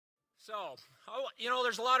So,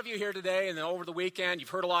 there's a lot of you here today, and over the weekend, you've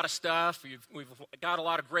heard a lot of stuff. We've got a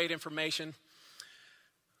lot of great information.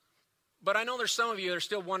 But I know there's some of you that are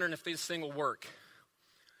still wondering if this thing will work.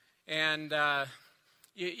 And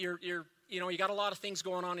you got a lot of things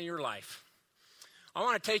going on in your life. I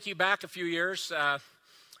want to take you back a few years.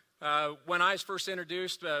 When I was first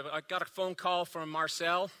introduced, I got a phone call from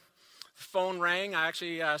Marcel. The phone rang. I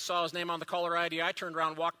actually saw his name on the caller ID. I turned around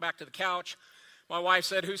and walked back to the couch. My wife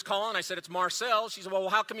said, "Who's calling?" I said, "It's Marcel." She said, well,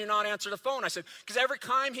 how come you're not answering the phone? I said, because every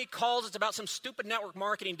time he calls, it's about some stupid network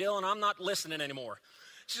marketing deal, and I'm not listening anymore.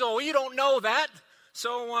 She said, well, you don't know that.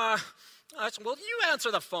 So I said, well, you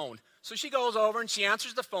answer the phone. So she goes over, and she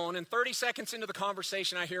answers the phone, and 30 seconds into the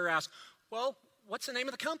conversation, I hear her ask, well, what's the name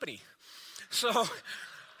of the company? So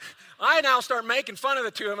I now start making fun of the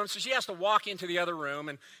two of them, so she has to walk into the other room,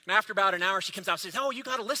 and after about an hour, she comes out and says, oh, you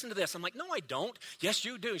got to listen to this. I'm like, no, I don't. Yes,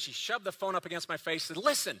 you do. She shoved the phone up against my face and said,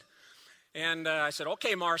 listen. And I said,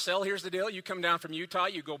 okay, Marcel, here's the deal. You come down from Utah,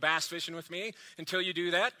 you go bass fishing with me. Until you do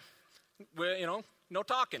that, no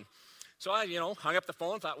talking. So I, hung up the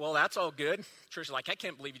phone and thought, well, that's all good. Trish's like, I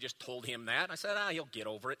can't believe you just told him that. I said, he'll get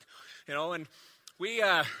over it. And we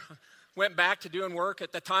went back to doing work.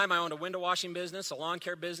 At the time, I owned a window washing business, a lawn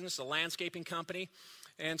care business, a landscaping company.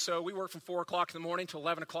 And so we worked from 4 o'clock in the morning to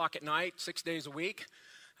 11 o'clock at night, 6 days a week.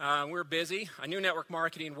 We were busy. I knew network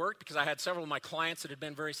marketing worked because I had several of my clients that had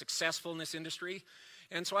been very successful in this industry.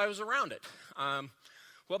 And so I was around it.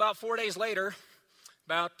 Well, about 4 days later,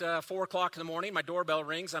 about 4 o'clock in the morning, my doorbell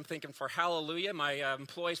rings. I'm thinking, for hallelujah, my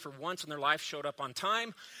employees for once in their life showed up on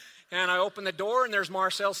time. And I open the door, and there's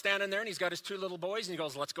Marcel standing there, and he's got his 2 little boys, and he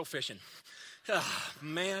goes, let's go fishing. Oh,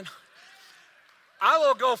 man. I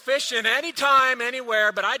will go fishing anytime,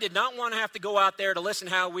 anywhere, but I did not want to have to go out there to listen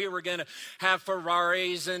how we were going to have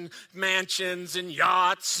Ferraris and mansions and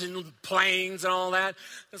yachts and planes and all that.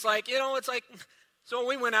 It's like, so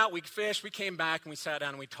we went out, we fished, we came back, and we sat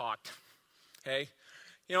down and we talked. Okay?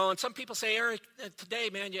 And some people say, Eric, today,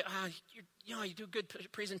 man, you do good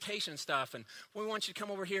presentation stuff, and we want you to come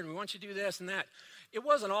over here, and we want you to do this and that. It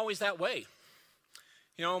wasn't always that way.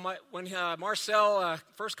 When Marcel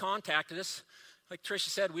first contacted us, like Tricia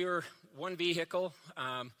said, we were one vehicle.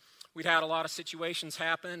 We'd had a lot of situations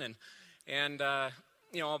happen, and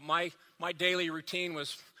my daily routine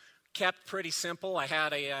was kept pretty simple. I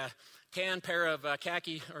had a tan pair of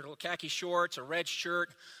khaki shorts, a red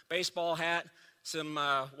shirt, baseball hat, some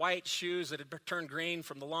white shoes that had turned green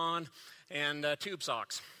from the lawn, and tube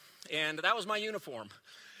socks. And that was my uniform.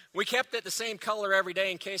 We kept it the same color every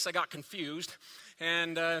day in case I got confused.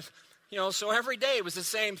 And, so every day it was the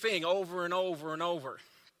same thing over and over and over.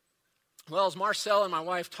 Well, as Marcel and my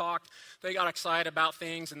wife talked, they got excited about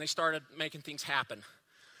things, and they started making things happen.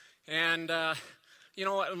 And,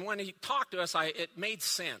 when he talked to us, it made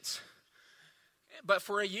sense. But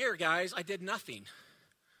for a year, guys, I did nothing.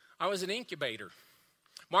 I was an incubator.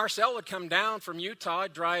 Marcel would come down from Utah,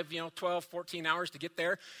 drive, 12, 14 hours to get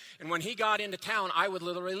there. And when he got into town, I would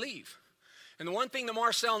literally leave. And the one thing that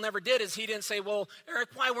Marcel never did is he didn't say, well, Eric,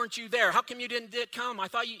 why weren't you there? How come you didn't come? I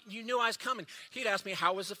thought you knew I was coming. He'd ask me,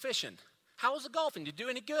 how was the fishing? How was the golfing? Did you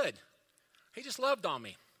do any good? He just loved on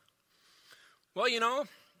me. Well,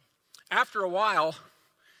 after a while,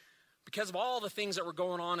 because of all the things that were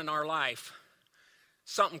going on in our life,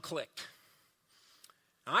 something clicked.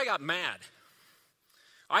 And I got mad.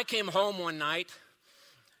 I came home one night,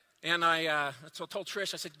 and I told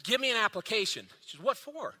Trish, I said, give me an application. She said, what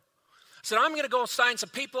for? I said, I'm going to go sign some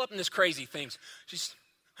people up in this crazy things.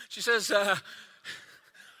 She says,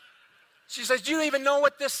 do you even know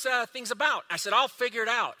what this thing's about? I said, I'll figure it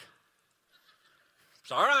out.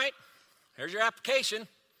 It's all right. Here's your application.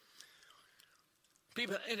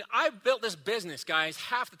 I built this business, guys,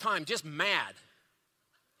 half the time just mad.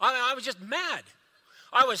 I was just mad.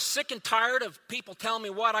 I was sick and tired of people telling me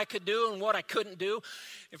what I could do and what I couldn't do.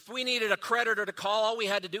 If we needed a creditor to call, all we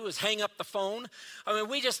had to do was hang up the phone. I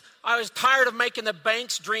was tired of making the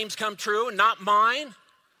bank's dreams come true and not mine.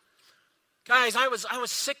 Guys, I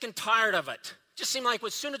was sick and tired of it. It just seemed like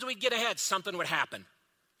as soon as we'd get ahead, something would happen.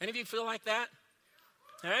 Any of you feel like that?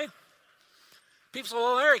 Hey? People say,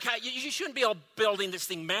 well, Eric, you shouldn't be all building this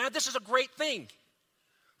thing mad. This is a great thing.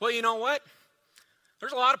 Well, you know what?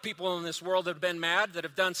 There's a lot of people in this world that have been mad, that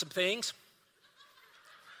have done some things.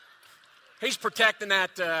 He's protecting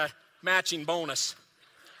that matching bonus.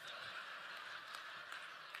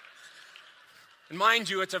 And mind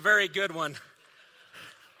you, it's a very good one.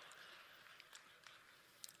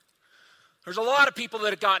 There's a lot of people that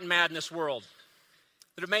have gotten mad in this world,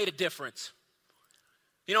 that have made a difference.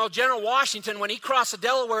 General Washington, when he crossed the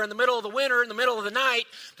Delaware in the middle of the winter, in the middle of the night,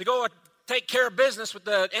 to go take care of business with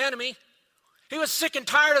the enemy. He was sick and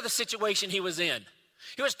tired of the situation he was in.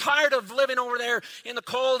 He was tired of living over there in the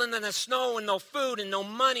cold and in the snow and no food and no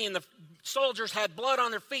money, and the soldiers had blood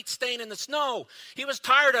on their feet staining the snow. He was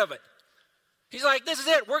tired of it. He's like, this is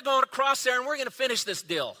it. We're going across there and we're going to finish this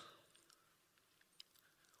deal.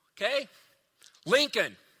 Okay?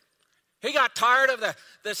 Lincoln, he got tired of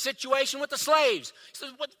the situation with the slaves. He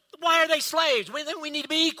says, why are they slaves? We need to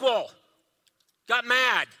be equal. Got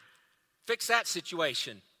mad. Fix that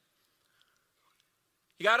situation.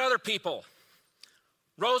 You got other people.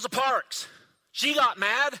 Rosa Parks, she got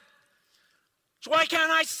mad. So why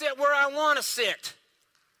can't I sit where I want to sit?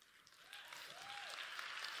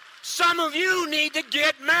 Some of you need to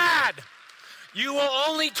get mad. You will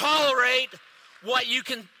only tolerate what you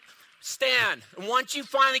can stand. And once you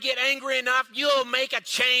finally get angry enough, you'll make a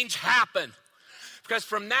change happen. Because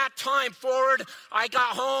from that time forward, I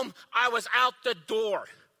got home, I was out the door.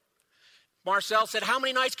 Marcel said, how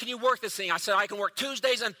many nights can you work this thing? I said, I can work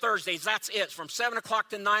Tuesdays and Thursdays. That's it, from 7 o'clock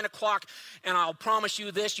to 9 o'clock. And I'll promise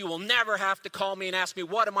you this, you will never have to call me and ask me,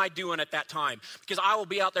 what am I doing at that time? Because I will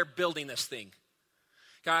be out there building this thing.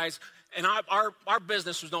 Guys, and our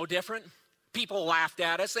business was no different. People laughed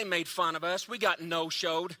at us. They made fun of us. We got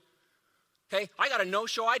no-showed. Okay, I got a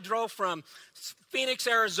no-show. I drove from Phoenix,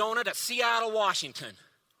 Arizona to Seattle, Washington.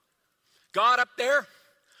 Got up there.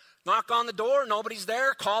 Knock on the door, nobody's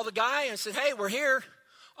there, call the guy and said, hey, we're here.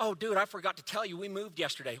 Oh, dude, I forgot to tell you, we moved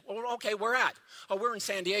yesterday. Well, okay, where at? Oh, we're in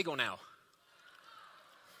San Diego now.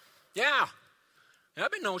 Yeah,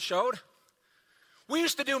 I've been no-showed. We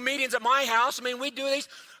used to do meetings at my house. I mean, we do these.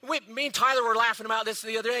 Me and Tyler were laughing about this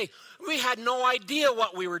the other day. We had no idea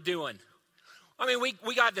what we were doing. I mean,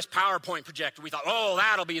 we got this PowerPoint projector. We thought, oh,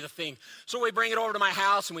 that'll be the thing. So we bring it over to my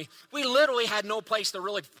house, and we literally had no place to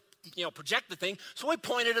really project the thing. So we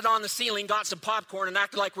pointed it on the ceiling, got some popcorn, and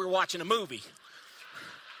acted like we were watching a movie.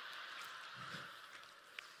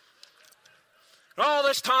 All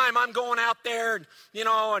this time, I'm going out there,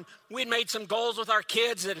 and we'd made some goals with our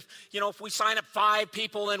kids that, if we sign up 5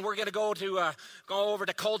 people, then we're going to go over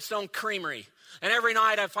to Cold Stone Creamery. And every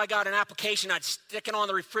night, if I got an application, I'd stick it on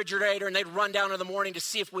the refrigerator, and they'd run down in the morning to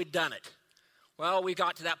see if we'd done it. Well, we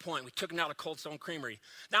got to that point. We took them down to Cold Stone Creamery.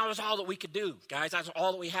 That was all that we could do, guys. That's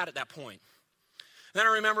all that we had at that point. Then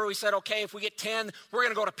I remember we said, okay, if we get 10, we're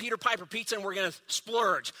going to go to Peter Piper Pizza and we're going to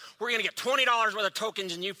splurge. We're going to get $20 worth of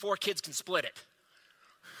tokens and you 4 kids can split it.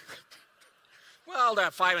 Well, to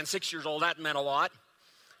 5 and 6 years old, that meant a lot.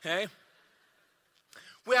 Okay?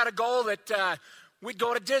 We had a goal that we'd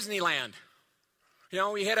go to Disneyland.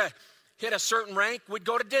 We hit a certain rank, we'd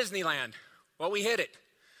go to Disneyland. Well, we hit it.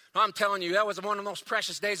 I'm telling you, that was one of the most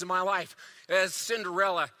precious days of my life, as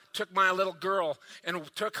Cinderella took my little girl and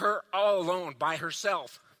took her all alone by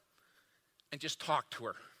herself and just talked to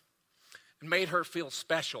her and made her feel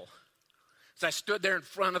special. As I stood there in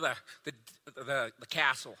front of the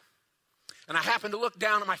castle, and I happened to look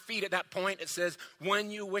down at my feet at that point, it says,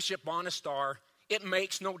 when you wish upon a star, it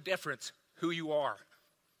makes no difference who you are.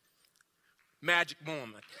 Magic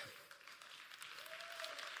moment.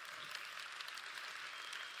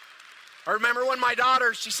 I remember when my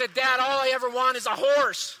daughter, she said, Dad, all I ever want is a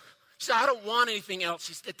horse. She said, I don't want anything else.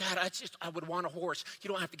 She said, Dad, I would want a horse. You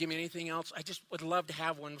don't have to give me anything else. I just would love to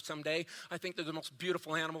have one someday. I think they're the most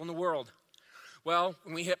beautiful animal in the world. Well,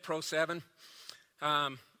 when we hit Pro 7, I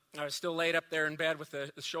was still laid up there in bed with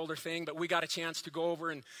the shoulder thing, but we got a chance to go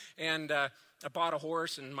over and I bought a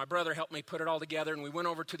horse, and my brother helped me put it all together, and we went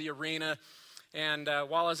over to the arena. And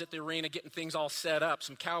while I was at the arena getting things all set up,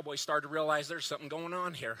 some cowboys started to realize there's something going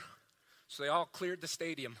on here. So they all cleared the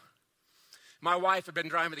stadium. My wife had been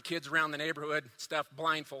driving the kids around the neighborhood, stuff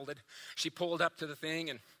blindfolded. She pulled up to the thing,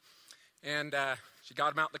 and she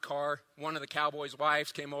got them out in the car. One of the cowboys'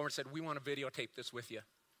 wives came over and said, we want to videotape this with you.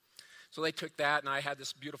 So they took that, and I had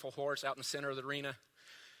this beautiful horse out in the center of the arena.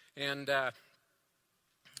 And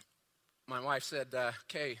my wife said,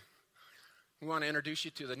 okay, we want to introduce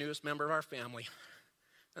you to the newest member of our family.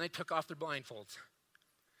 And they took off their blindfolds.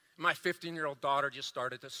 My 15-year-old daughter just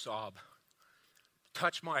started to sob.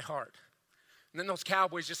 Touched my heart. And then those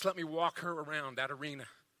cowboys just let me walk her around that arena.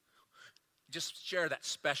 Just share that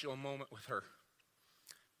special moment with her.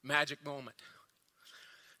 Magic moment.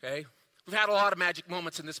 Okay? We've had a lot of magic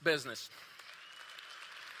moments in this business.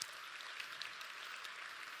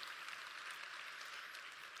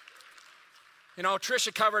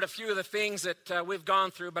 Tricia covered a few of the things that we've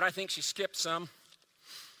gone through, but I think she skipped some.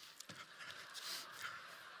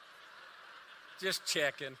 Just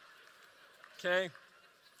checking. Okay?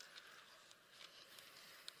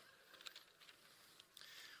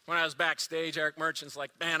 When I was backstage, Eric Merchant's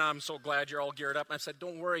like, man, I'm so glad you're all geared up. And I said,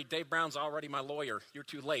 don't worry, Dave Brown's already my lawyer. You're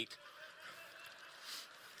too late.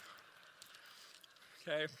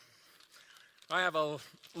 Okay. I have a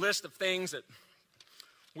list of things that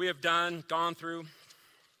we have done, gone through.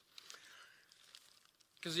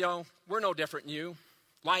 Because, we're no different than you.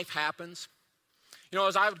 Life happens.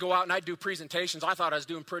 As I would go out and I'd do presentations, I thought I was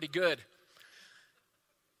doing pretty good.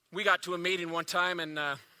 We got to a meeting one time, and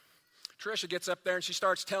Tricia gets up there and she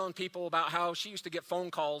starts telling people about how she used to get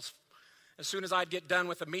phone calls. As soon as I'd get done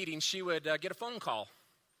with a meeting, she would get a phone call.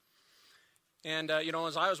 And,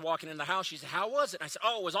 as I was walking in the house, she said, how was it? And I said,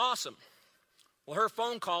 oh, it was awesome. Well, her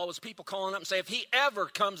phone call was people calling up and saying, if he ever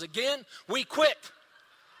comes again, we quit.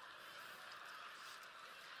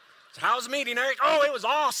 So how's the meeting, Eric? Oh, it was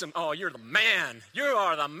awesome. Oh, you're the man. You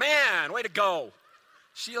are the man. Way to go.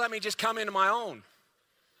 She let me just come into my own.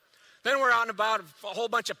 Then we're out and about a whole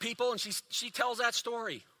bunch of people, and she tells that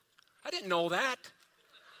story. I didn't know that.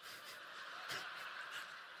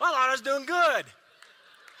 Well, I thought I was doing good.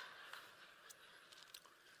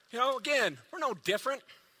 Again, we're no different.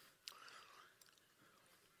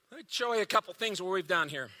 Let me show you a couple things what we've done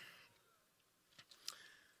here.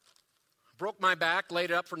 Broke my back, laid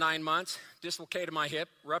it up for 9 months, dislocated my hip,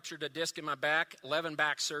 ruptured a disc in my back, 11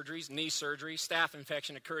 back surgeries, knee surgery, staph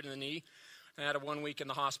infection occurred in the knee. I had a 1 week in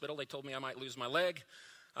the hospital. They told me I might lose my leg.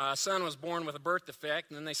 Son was born with a birth defect,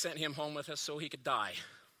 and then they sent him home with us so he could die.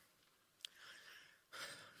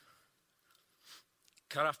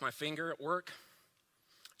 Cut off my finger at work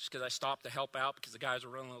just because I stopped to help out because the guys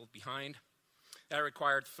were running a little behind. That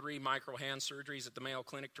required 3 micro hand surgeries at the Mayo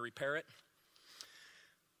Clinic to repair it.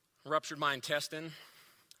 Ruptured my intestine.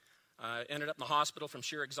 Ended up in the hospital from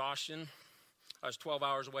sheer exhaustion. I was 12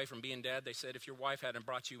 hours away from being dead. They said if your wife hadn't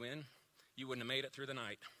brought you in, you wouldn't have made it through the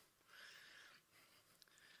night.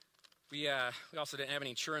 We also didn't have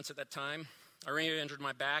any insurance at that time. I re-injured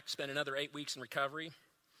my back, spent another 8 weeks in recovery.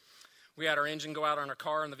 We had our engine go out on our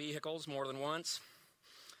car in the vehicles more than once.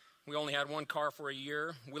 We only had 1 car for a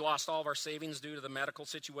year. We lost all of our savings due to the medical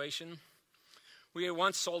situation. We had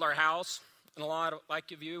once sold our house, and a lot of,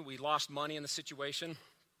 like of you, we lost money in the situation.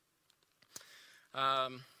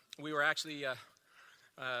 We were actually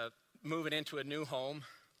moving into a new home,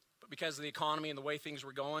 but because of the economy and the way things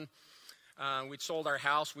were going, we'd sold our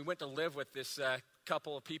house. We went to live with this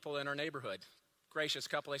couple of people in our neighborhood. Gracious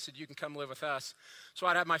couple. They said, you can come live with us. So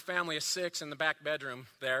I'd have my family of 6 in the back bedroom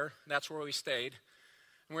there. That's where we stayed.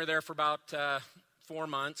 And we were there for about 4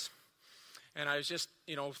 months. And I was just,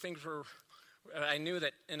 things were, I knew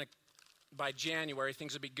that by January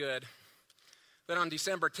things would be good. Then on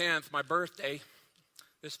December 10th, my birthday,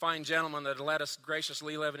 this fine gentleman that had let us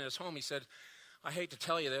graciously live in his home, he said, I hate to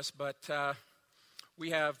tell you this, but our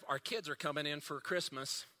kids are coming in for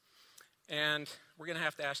Christmas, and we're going to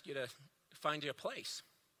have to ask you to find you a place.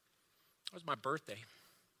 It was my birthday.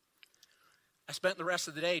 I spent the rest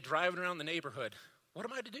of the day driving around the neighborhood. What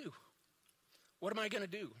am I to do? What am I going to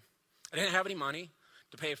do? I didn't have any money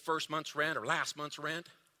to pay first month's rent or last month's rent.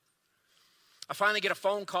 I finally get a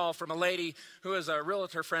phone call from a lady who is a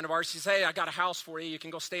realtor friend of ours. She says, hey, I got a house for you. You can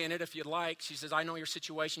go stay in it if you'd like. She says, I know your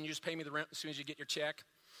situation. You just pay me the rent as soon as you get your check.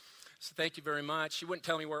 I said, thank you very much. She wouldn't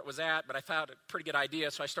tell me where it was at, but I found a pretty good idea,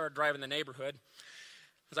 so I started driving the neighborhood.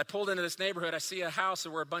 As I pulled into this neighborhood, I see a house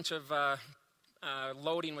where a bunch of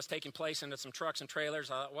loading was taking place into some trucks and trailers.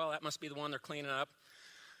 I thought, well, that must be the one they're cleaning up.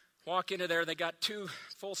 Walk into there, they got 2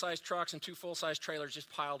 full-size trucks and 2 full-size trailers just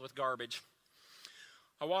piled with garbage.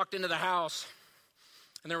 I walked into the house,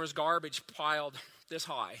 and there was garbage piled this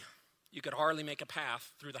high. You could hardly make a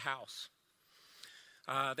path through the house.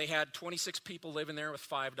 They had 26 people living there with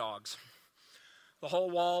 5 dogs. The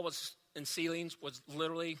whole wall and ceilings was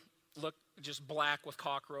literally just black with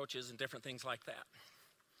cockroaches and different things like that.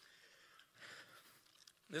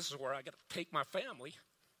 This is where I got to take my family.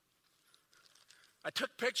 I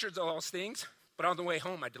took pictures of those things, but on the way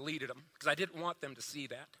home I deleted them because I didn't want them to see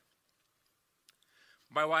that.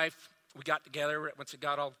 My wife, we got together once it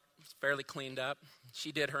got all fairly cleaned up.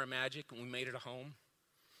 She did her magic and we made it a home.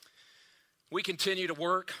 We continue to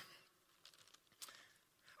work.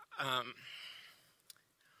 I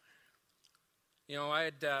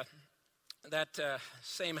had that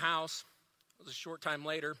same house. It was a short time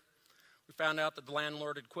later. We found out that the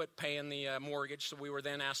landlord had quit paying the mortgage, so we were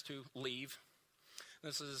then asked to leave.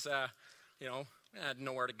 This is, I had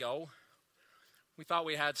nowhere to go. We thought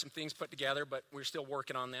we had some things put together, but we were still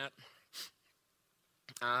working on that.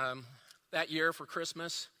 That year for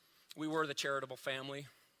Christmas, we were the charitable family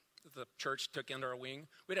that the church took under our wing.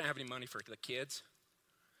 We didn't have any money for the kids.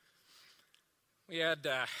 We had,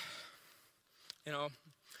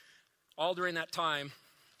 all during that time,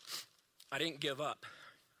 I didn't give up.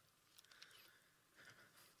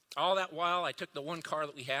 All that while, I took the one car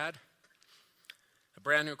that we had, a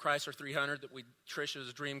brand new Chrysler 300 that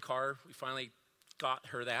Trisha's dream car. We finally got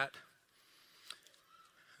her that.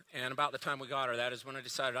 And about the time we got her that is when I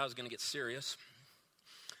decided I was going to get serious.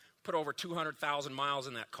 Put over 200,000 miles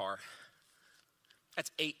in that car.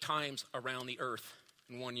 That's 8 times around the earth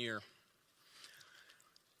in 1 year.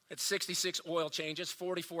 It's 66 oil changes,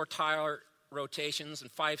 44 tire rotations,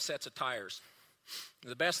 and 5 sets of tires.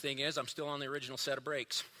 The best thing is I'm still on the original set of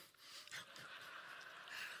brakes.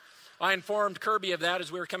 I informed Kirby of that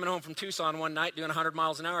as we were coming home from Tucson one night doing 100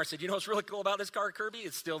 miles an hour. I said, you know what's really cool about this car, Kirby?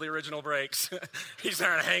 It's still the original brakes. He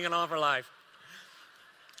started hanging on for life.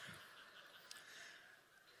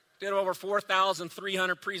 Did over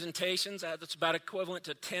 4,300 presentations. That's about equivalent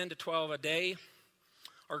to 10 to 12 a day.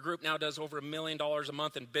 Our group now does over $1 million a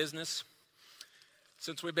month in business.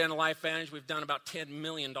 Since we've been in LifeVantage, we've done about $10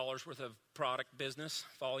 million worth of product business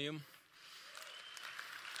volume.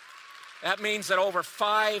 That means that over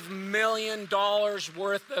 $5 million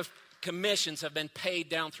worth of commissions have been paid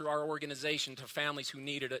down through our organization to families who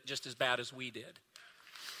needed it just as bad as we did.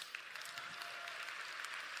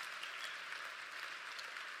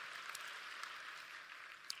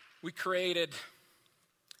 We created,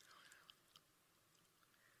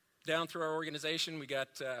 down through our organization, we got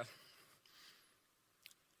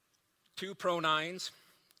 2 Pro 9s,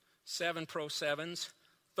 7 Pro 7s,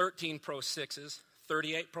 13 Pro 6s,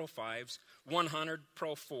 38 Pro 5s, 100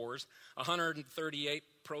 Pro 4s, 138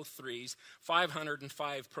 Pro 3s,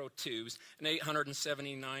 505 Pro 2s, and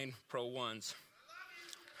 879 Pro 1s.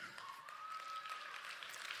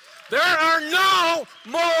 There are no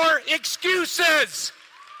more excuses.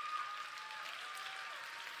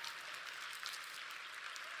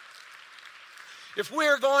 If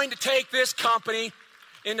we're going to take this company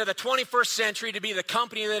into the 21st century to be the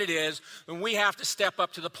company that it is, then we have to step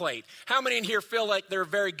up to the plate. How many in here feel like they're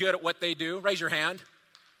very good at what they do? Raise your hand.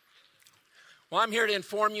 Well, I'm here to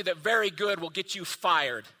inform you that very good will get you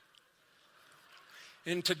fired.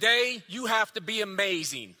 And today, you have to be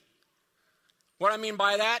amazing. What I mean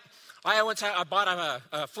by that, I bought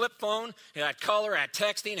a flip phone. It had color, it had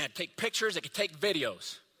texting, it had take pictures, it could take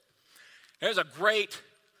videos. It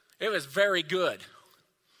was very good.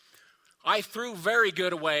 I threw very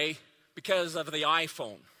good away because of the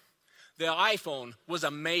iPhone. The iPhone was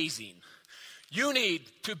amazing. You need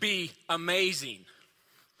to be amazing.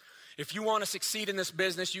 If you want to succeed in this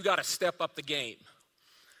business, you got to step up the game.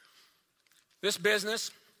 This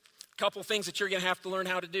business, a couple things that you're going to have to learn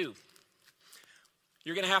how to do.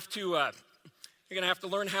 You're going to have to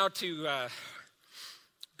learn how to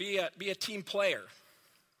be a team player.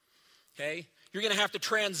 Okay? You're going to have to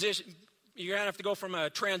transition. You're going to have to go from a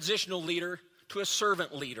transitional leader to a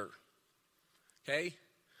servant leader. Okay?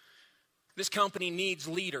 This company needs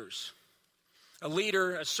leaders. A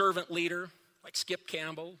leader, a servant leader, like Skip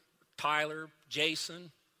Campbell, Tyler,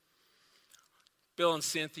 Jason, Bill and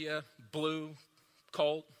Cynthia, Blue,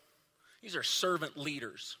 Colt. These are servant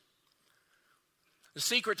leaders. The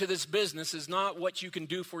secret to this business is not what you can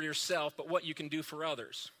do for yourself, but what you can do for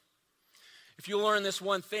others. If you learn this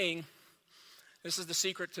one thing, this is the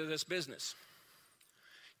secret to this business.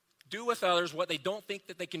 Do with others what they don't think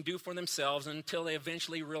that they can do for themselves until they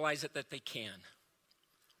eventually realize that they can.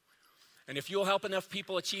 And if you'll help enough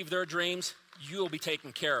people achieve their dreams, you'll be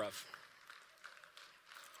taken care of.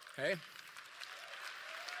 Okay?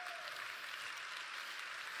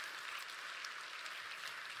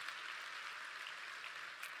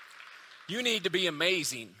 You need to be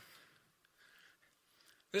amazing.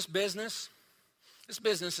 This business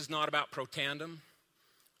is not about Pro Tandem.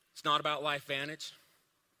 It's not about LifeVantage.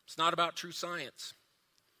 It's not about True Science.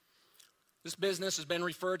 This business has been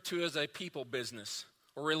referred to as a people business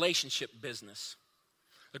or relationship business.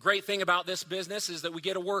 The great thing about this business is that we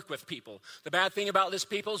get to work with people. The bad thing about this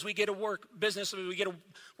people is we get to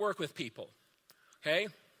work with people. Okay?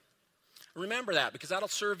 Remember that because that'll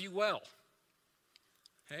serve you well.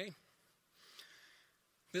 Okay?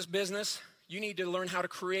 This business, you need to learn how to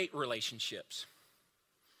create relationships.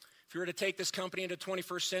 If you were to take this company into the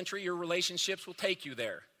 21st century, your relationships will take you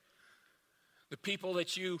there. The people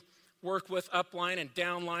that you work with upline and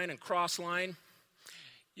downline and crossline,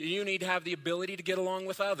 you need to have the ability to get along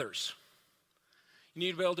with others. You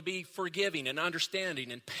need to be able to be forgiving and understanding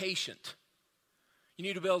and patient. You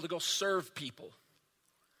need to be able to go serve people.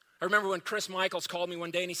 I remember when Chris Michaels called me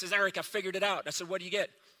one day and he says, Eric, I figured it out. I said, what do you get?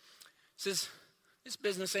 He says, this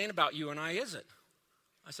business ain't about you and I, is it?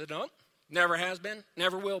 I said, no, never has been,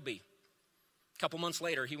 never will be. A couple months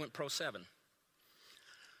later, he went Pro 7.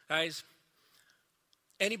 Guys,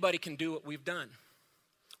 anybody can do what we've done.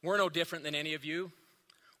 We're no different than any of you.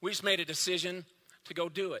 We just made a decision to go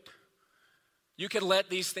do it. You can let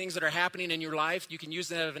these things that are happening in your life, you can use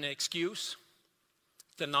them as an excuse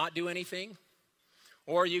to not do anything,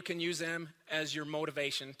 or you can use them as your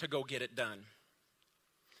motivation to go get it done.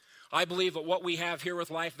 I believe that what we have here with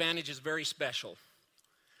LifeVantage is very special.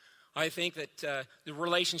 I think that the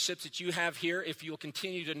relationships that you have here, if you'll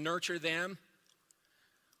continue to nurture them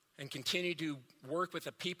and continue to work with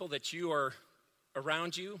the people that you are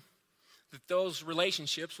around you, that those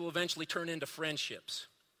relationships will eventually turn into friendships.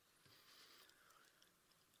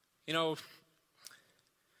 You know, as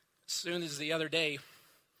soon as the other day,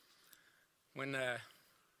 when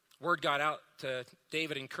word got out to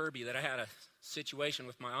David and Kirby that I had a situation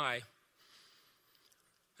with my eye,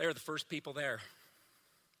 they were the first people there.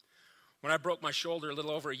 When I broke my shoulder a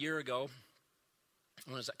little over a year ago,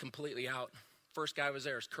 when I was completely out, first guy was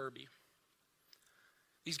there is Kirby.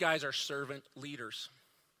 These guys are servant leaders.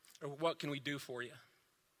 What can we do for you?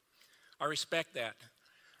 I respect that.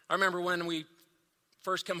 I remember when we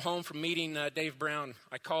first come home from meeting Dave Brown,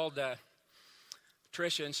 I called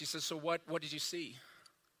Tricia, and she said, so what did you see?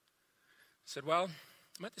 I said, well,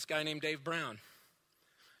 I met this guy named Dave Brown.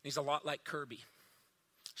 He's a lot like Kirby.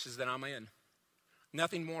 She says, then I'm in.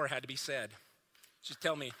 Nothing more had to be said. Just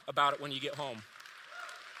tell me about it when you get home.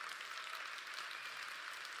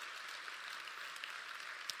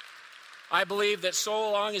 I believe that so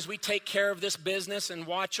long as we take care of this business and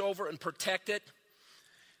watch over and protect it,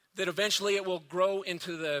 that eventually it will grow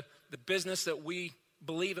into the business that we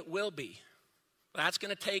believe it will be. That's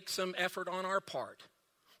going to take some effort on our part.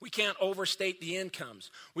 We can't overstate the incomes.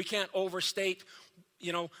 We can't overstate,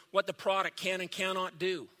 what the product can and cannot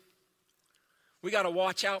do. We got to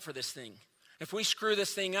watch out for this thing. If we screw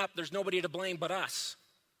this thing up, there's nobody to blame but us.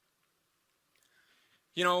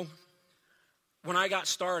 When I got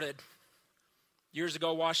started years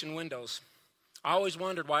ago washing windows, I always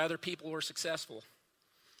wondered why other people were successful.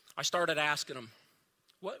 I started asking them,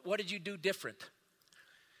 what did you do different?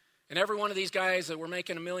 And every one of these guys that were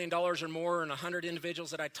making $1 million or more, and 100 individuals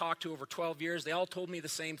that I talked to over 12 years, they all told me the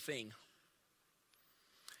same thing.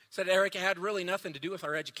 Said, Eric, it had really nothing to do with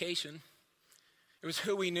our education. It was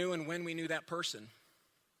who we knew and when we knew that person.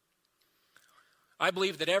 I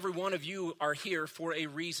believe that every one of you are here for a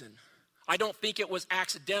reason. I don't think it was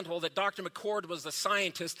accidental that Dr. McCord was the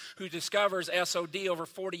scientist who discovers SOD over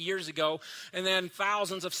 40 years ago, and then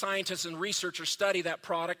thousands of scientists and researchers study that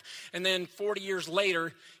product, and then 40 years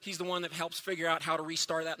later, he's the one that helps figure out how to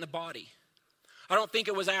restart that in the body. I don't think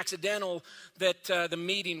it was accidental that the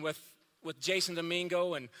meeting with Jason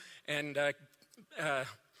Domingo and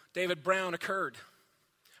David Brown occurred.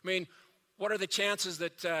 I mean, what are the chances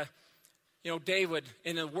that David,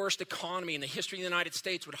 in the worst economy in the history of the United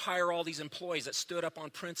States, would hire all these employees that stood up on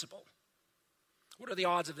principle? What are the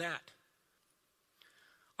odds of that?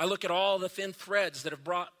 I look at all the thin threads that have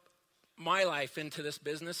brought my life into this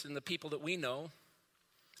business and the people that we know.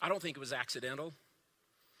 I don't think it was accidental.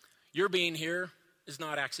 Your being here is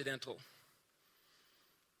not accidental.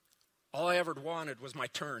 All I ever wanted was my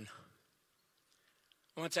turn.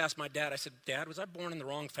 I once asked my dad, I said, Dad, was I born in the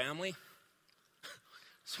wrong family?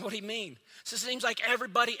 So what do you mean? So it seems like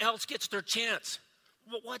everybody else gets their chance.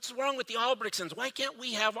 What's wrong with the Albrechtsens? Why can't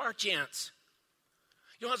we have our chance?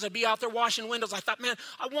 As I'd be out there washing windows, I thought, man,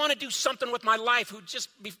 I want to do something with my life. Who just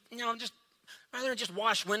be, just rather than just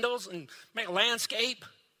wash windows and make a landscape.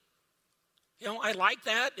 I liked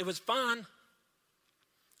that. It was fun.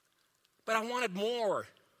 But I wanted more.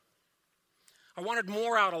 I wanted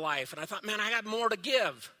more out of life. And I thought, man, I got more to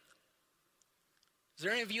give. Is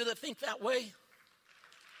there any of you that think that way?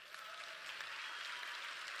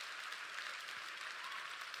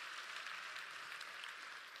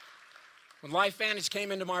 When LifeVantage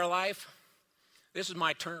came into my life, this was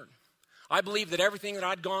my turn. I believe that everything that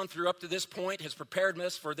I'd gone through up to this point has prepared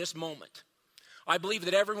us for this moment. I believe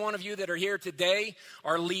that every one of you that are here today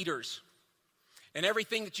are leaders. And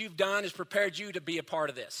everything that you've done has prepared you to be a part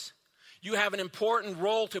of this. You have an important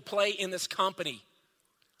role to play in this company.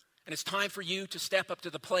 And it's time for you to step up to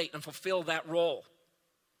the plate and fulfill that role.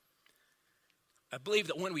 I believe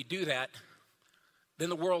that when we do that, then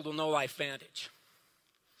the world will know LifeVantage.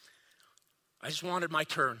 I just wanted my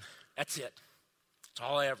turn. That's it. That's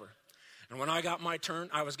all I ever. And when I got my turn,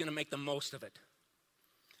 I was going to make the most of it.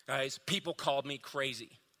 Guys, people called me crazy.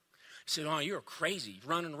 They said, oh, you're crazy,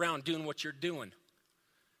 running around doing what you're doing.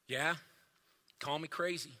 Yeah? Call me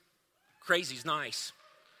crazy. Crazy's nice.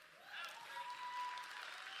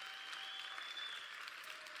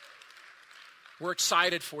 We're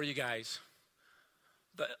excited for you guys.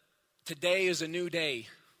 But today is a new day.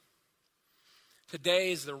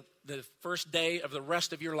 Today is the first day of the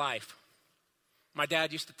rest of your life. My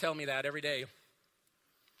dad used to tell me that every day.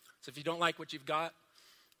 So if you don't like what you've got,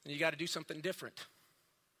 then you got to do something different.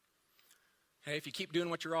 Hey, if you keep doing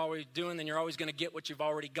what you're always doing, then you're always going to get what you've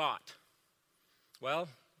already got. Well,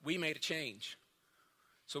 we made a change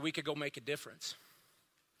so we could go make a difference.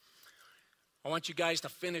 I want you guys to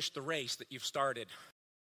finish the race that you've started.